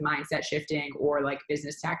do with mindset shifting or like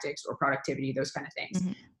business tactics or productivity, those kind of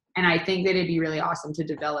things. And I think that it'd be really awesome to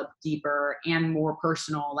develop deeper and more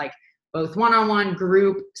personal, like both one-on-one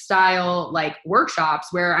group style, like workshops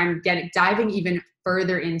where I'm diving even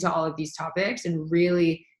further into all of these topics and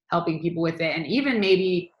really helping people with it. And even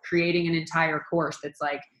maybe creating an entire course that's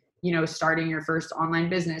like, you know, starting your first online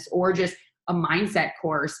business or just a mindset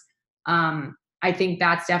course. I think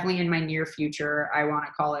that's definitely in my near future. I want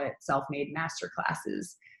to call it self-made master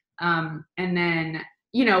classes. And then,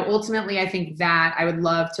 you know, ultimately I think that I would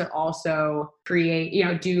love to also create, you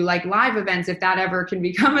know, do like live events if that ever can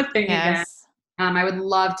become a thing again. I would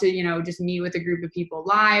love to, you know, just meet with a group of people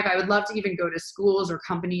live. I would love to even go to schools or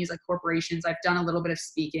companies like corporations. I've done a little bit of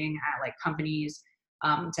speaking at like companies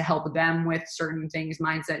to help them with certain things,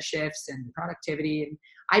 mindset shifts and productivity. And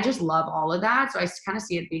I just love all of that. So I kind of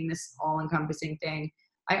see it being this all-encompassing thing.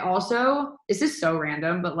 I also, this is so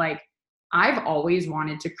random, but like I've always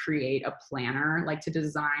wanted to create a planner, like to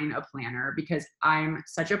design a planner because I'm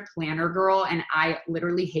such a planner girl and I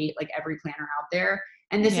literally hate like every planner out there.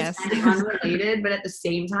 And this is kind of unrelated, but at the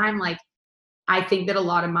same time, like I think that a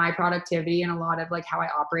lot of my productivity and a lot of like how I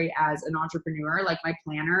operate as an entrepreneur, like my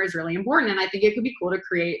planner is really important. And I think it could be cool to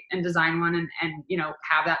create and design one and you know,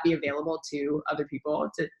 have that be available to other people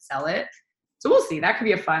to sell it. So we'll see. That could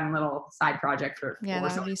be a fun little side project for that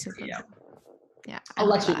would be super. Yeah. I'll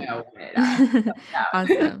let you know when it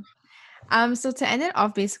awesome. So to end it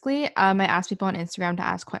off, basically, I asked people on Instagram to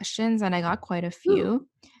ask questions and I got quite a few. Ooh.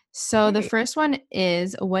 So the first one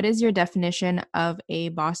is, what is your definition of a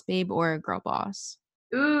boss babe or a girl boss?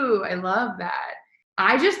 Ooh, I love that.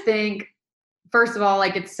 I just think, first of all,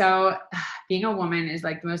 like it's so, being a woman is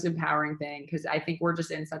like the most empowering thing because I think we're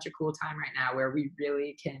just in such a cool time right now where we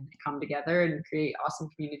really can come together and create awesome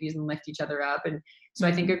communities and lift each other up. And so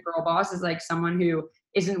I think a girl boss is like someone who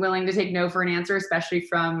isn't willing to take no for an answer, especially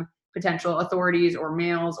from potential authorities or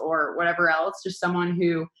males or whatever else, just someone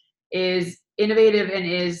who is innovative and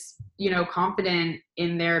is, you know, confident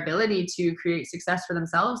in their ability to create success for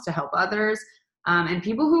themselves, to help others, and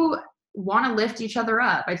people who want to lift each other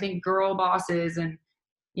up. I think girl bosses and,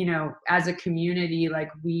 you know, as a community,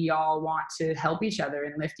 like we all want to help each other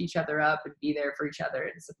and lift each other up and be there for each other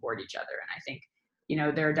and support each other. And I think, you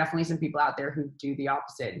know, there are definitely some people out there who do the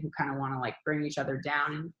opposite, who kind of want to like bring each other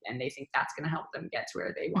down and they think that's going to help them get to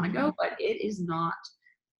where they want to go, but it is not.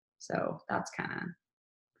 So that's kind of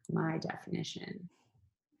my definition.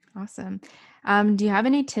 Awesome. Do you have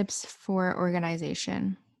any tips for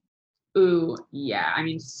organization? Ooh, yeah. I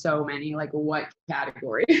mean, so many. Like, what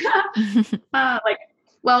category?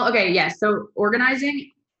 Okay, yes. So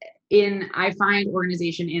organizing I find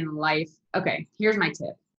organization in life. Okay, here's my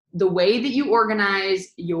tip. The way that you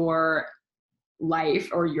organize your life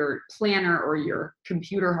or your planner or your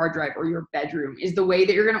computer hard drive or your bedroom is the way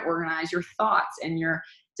that you're going to organize your thoughts and your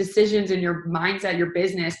decisions and your mindset, your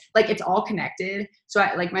business. Like it's all connected. So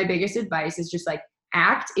like my biggest advice is just like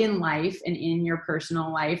act in life and in your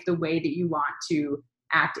personal life the way that you want to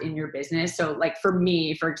act in your business. So like for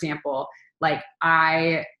me, for example, like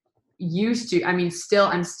I'm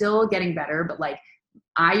still getting better, but like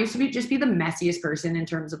I used to just be the messiest person in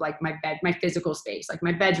terms of like my physical space, like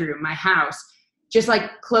my bedroom, my house, just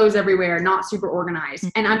like clothes everywhere, not super organized.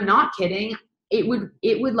 And I'm not kidding. It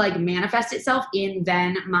would like manifest itself in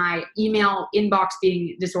then my email inbox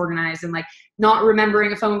being disorganized and like not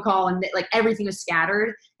remembering a phone call and like everything was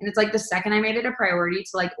scattered. And it's like the second I made it a priority to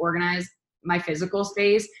like organize my physical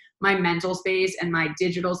space, my mental space and my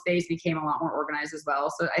digital space became a lot more organized as well.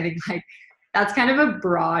 So I think like that's kind of a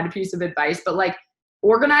broad piece of advice, but like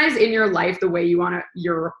organize in your life the way you want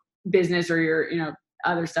your business or your,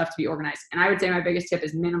 other stuff to be organized. And I would say my biggest tip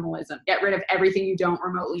is minimalism. Get rid of everything you don't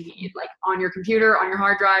remotely need, like on your computer, on your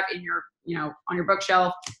hard drive, in your, on your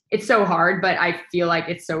bookshelf. It's so hard, but I feel like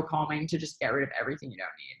it's so calming to just get rid of everything you don't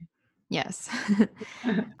need. Yes.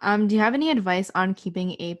 Do you have any advice on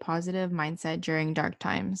keeping a positive mindset during dark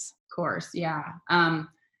times? Of course. Yeah.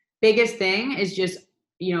 Biggest thing is just,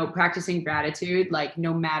 practicing gratitude, like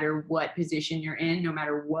no matter what position you're in, no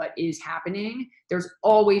matter what is happening, there's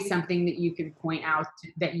always something that you can point out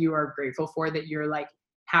that you are grateful for, that you're like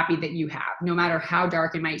happy that you have, no matter how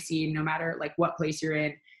dark it might seem, no matter like what place you're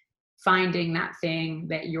in, finding that thing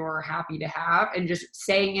that you're happy to have and just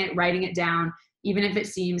saying it, writing it down, even if it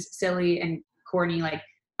seems silly and corny. Like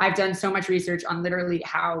I've done so much research on literally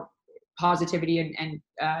how positivity and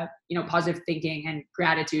positive thinking and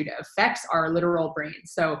gratitude affects our literal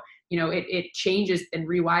brains. So, it changes and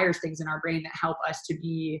rewires things in our brain that help us to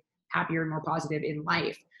be happier and more positive in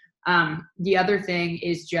life. The other thing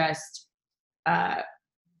is just, because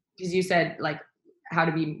you said like how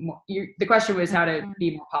to be more, the question was how to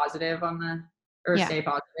be more positive or stay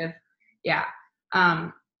positive. Yeah.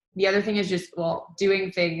 The other thing is just,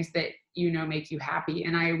 doing things that, make you happy.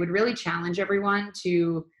 And I would really challenge everyone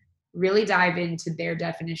to really dive into their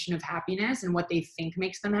definition of happiness and what they think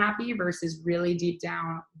makes them happy versus really deep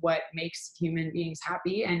down what makes human beings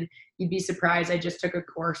happy. And you'd be surprised. I just took a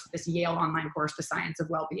course, this Yale online course, The Science of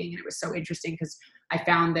Wellbeing. And it was so interesting because I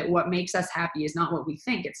found that what makes us happy is not what we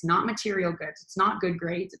think. It's not material goods. It's not good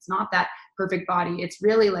grades. It's not that perfect body. It's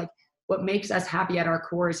really like what makes us happy at our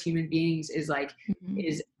core as human beings is like,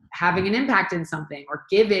 is having an impact in something or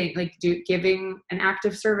giving an act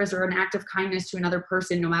of service or an act of kindness to another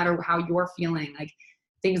person, no matter how you're feeling. Like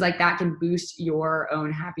things like that can boost your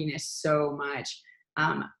own happiness so much.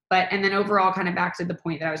 And then overall, kind of back to the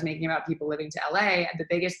point that I was making about people living to LA, the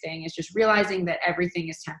biggest thing is just realizing that everything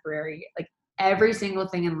is temporary. Like every single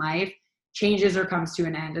thing in life changes or comes to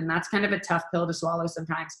an end. And that's kind of a tough pill to swallow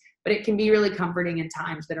sometimes, but it can be really comforting in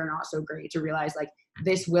times that are not so great to realize like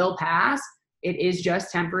this will pass. It is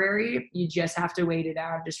just temporary. You just have to wait it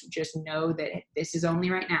out. Just know that this is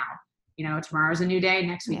only right now. Tomorrow's a new day.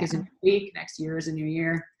 Next week is a new week. Next year is a new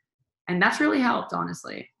year. And that's really helped,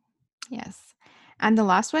 honestly. Yes. And the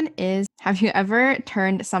last one is, have you ever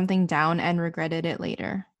turned something down and regretted it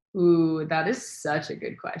later? Ooh, that is such a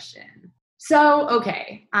good question. So,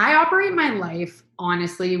 okay, I operate my life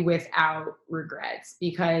honestly without regrets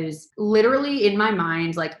because literally in my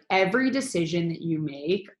mind, like every decision that you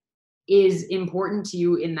make is important to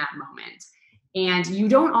you in that moment. And you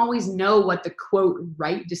don't always know what the quote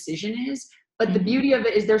right decision is, but the beauty of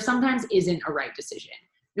it is there sometimes isn't a right decision.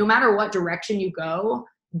 No matter what direction you go,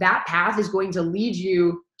 that path is going to lead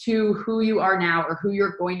you to who you are now or who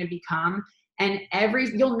you're going to become. And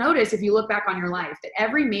you'll notice if you look back on your life that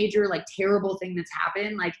every major like terrible thing that's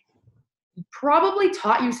happened, like probably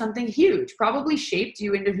taught you something huge, probably shaped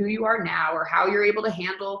you into who you are now or how you're able to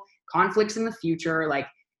handle conflicts in the future.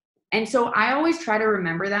 And so I always try to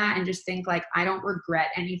remember that and just think like, I don't regret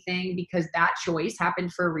anything because that choice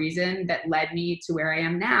happened for a reason that led me to where I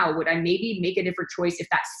am now. Would I maybe make a different choice if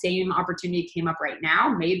that same opportunity came up right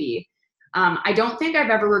now? Maybe. I don't think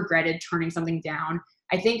I've ever regretted turning something down.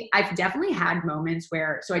 I think I've definitely had moments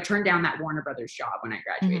so I turned down that Warner Brothers job when I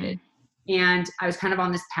graduated. And I was kind of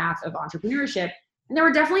on this path of entrepreneurship. And there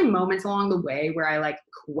were definitely moments along the way where I like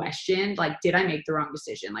questioned, like, did I make the wrong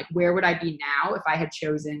decision? Like, where would I be now if I had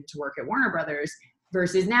chosen to work at Warner Brothers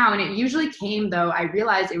versus now? And it usually came, though, I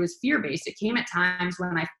realized it was fear-based. It came at times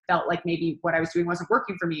when I felt like maybe what I was doing wasn't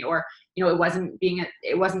working for me, or, it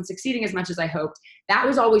wasn't succeeding as much as I hoped. That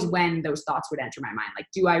was always when those thoughts would enter my mind. Like,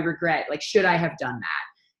 do I regret? Like, should I have done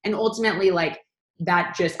that? And ultimately, like,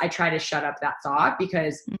 I try to shut up that thought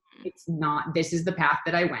because it's not, this is the path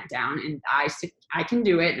that I went down and I can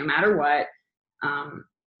do it no matter what.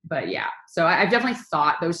 But yeah, so I've definitely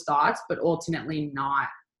thought those thoughts, but ultimately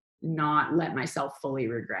not let myself fully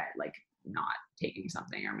regret, like not taking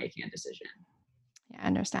something or making a decision. Yeah, I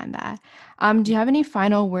understand that. Do you have any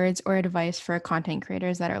final words or advice for content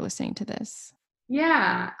creators that are listening to this?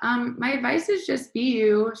 Yeah. My advice is just be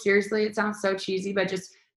you. Seriously, it sounds so cheesy, but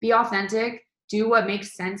just be authentic. Do what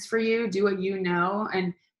makes sense for you. Do what you know,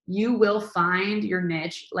 and you will find your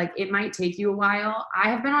niche. Like it might take you a while. I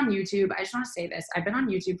have been on YouTube. I just want to say this. I've been on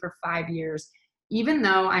YouTube for 5 years. Even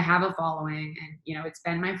though I have a following and, it's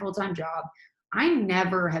been my full-time job, I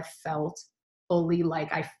never have felt fully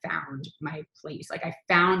like I found my place. Like I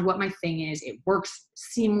found what my thing is. It works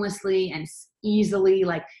seamlessly and easily.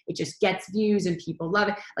 Like it just gets views and people love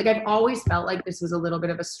it. Like I've always felt like this was a little bit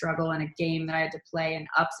of a struggle and a game that I had to play, and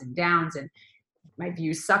ups and downs, and my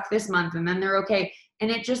views suck this month and then they're okay. And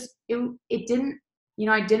it didn't,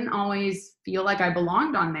 I didn't always feel like I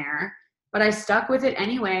belonged on there, but I stuck with it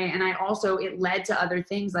anyway. And it led to other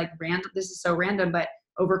things like this is so random, but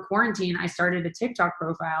over quarantine, I started a TikTok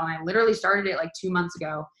profile, and I literally started it like 2 months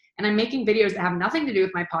ago. And I'm making videos that have nothing to do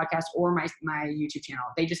with my podcast or my YouTube channel.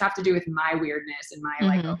 They just have to do with my weirdness and my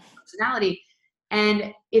like personality.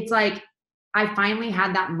 And it's like, I finally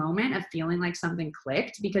had that moment of feeling like something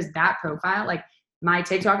clicked, because that profile, like my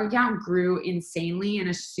TikTok account grew insanely in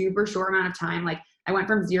a super short amount of time. Like I went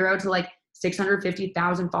from 0 to like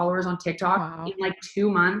 650,000 followers on TikTok in like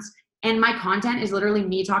 2 months. And my content is literally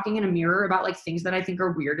me talking in a mirror about like things that I think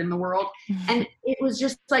are weird in the world. And it was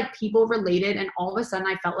just like people related. And all of a sudden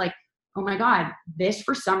I felt like, oh my God, this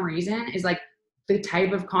for some reason is like the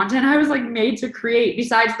type of content I was like made to create.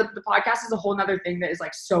 Besides the podcast is a whole nother thing that is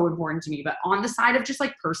like so important to me. But on the side of just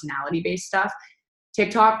like personality based stuff,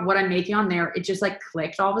 TikTok, what I'm making on there, it just like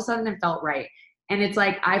clicked all of a sudden and felt right. And it's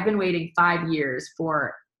like, I've been waiting 5 years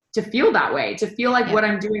to feel that way, to feel like what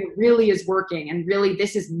I'm doing really is working. And really,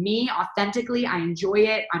 this is me authentically. I enjoy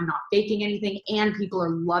it. I'm not faking anything, and people are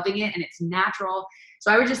loving it, and it's natural.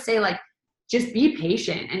 So I would just say like, just be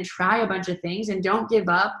patient and try a bunch of things, and don't give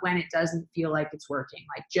up when it doesn't feel like it's working.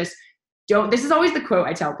 Like just don't, this is always the quote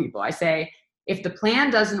I tell people. I say, if the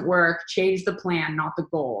plan doesn't work, change the plan, not the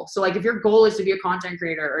goal. So like if your goal is to be a content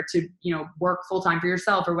creator or to, work full-time for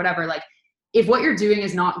yourself or whatever, like if what you're doing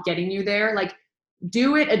is not getting you there, like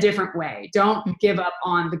do it a different way. Don't give up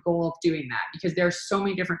on the goal of doing that, because there's so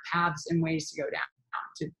many different paths and ways to go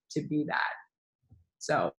down to be that.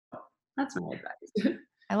 So that's my advice.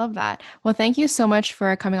 I love that. Well, thank you so much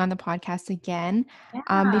for coming on the podcast again.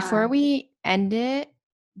 Before Yeah. we end it,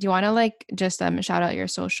 do you want to like just shout out your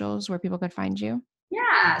socials where people could find you?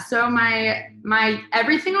 Yeah. So my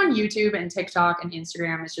everything on YouTube and TikTok and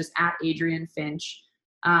Instagram is just at Adrienne Finch.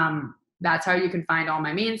 That's how you can find all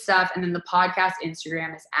my main stuff. And then the podcast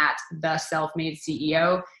Instagram is at The Self-Made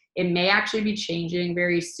CEO. It may actually be changing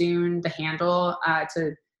very soon, the handle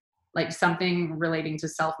to like something relating to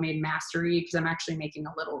self-made mastery, because I'm actually making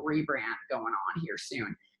a little rebrand going on here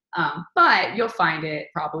soon. But you'll find it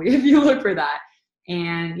probably if you look for that.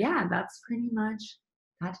 And yeah, that's pretty much,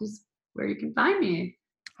 that is where you can find me.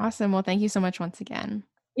 Awesome. Well, thank you so much once again.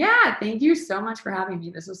 Yeah, thank you so much for having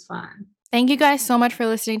me. This was fun. Thank you guys so much for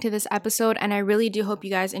listening to this episode, and I really do hope you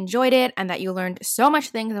guys enjoyed it and that you learned so much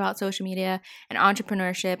things about social media and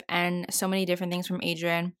entrepreneurship and so many different things from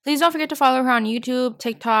Adrienne. Please don't forget to follow her on YouTube,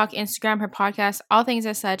 TikTok, Instagram, her podcast, all things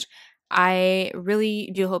as such. I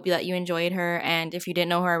really do hope that you enjoyed her, and if you didn't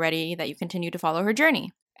know her already, that you continue to follow her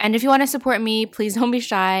journey. And if you want to support me, please don't be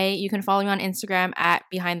shy. You can follow me on Instagram at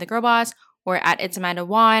Behind the Girl Boss or at It's Amanda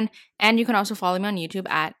Wan, and you can also follow me on YouTube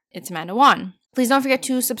at It's Amanda Wan. Please don't forget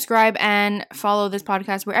to subscribe and follow this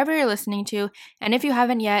podcast wherever you're listening to. And if you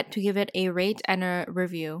haven't yet, to give it a rate and a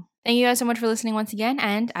review. Thank you guys so much for listening once again,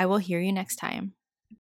 and I will hear you next time.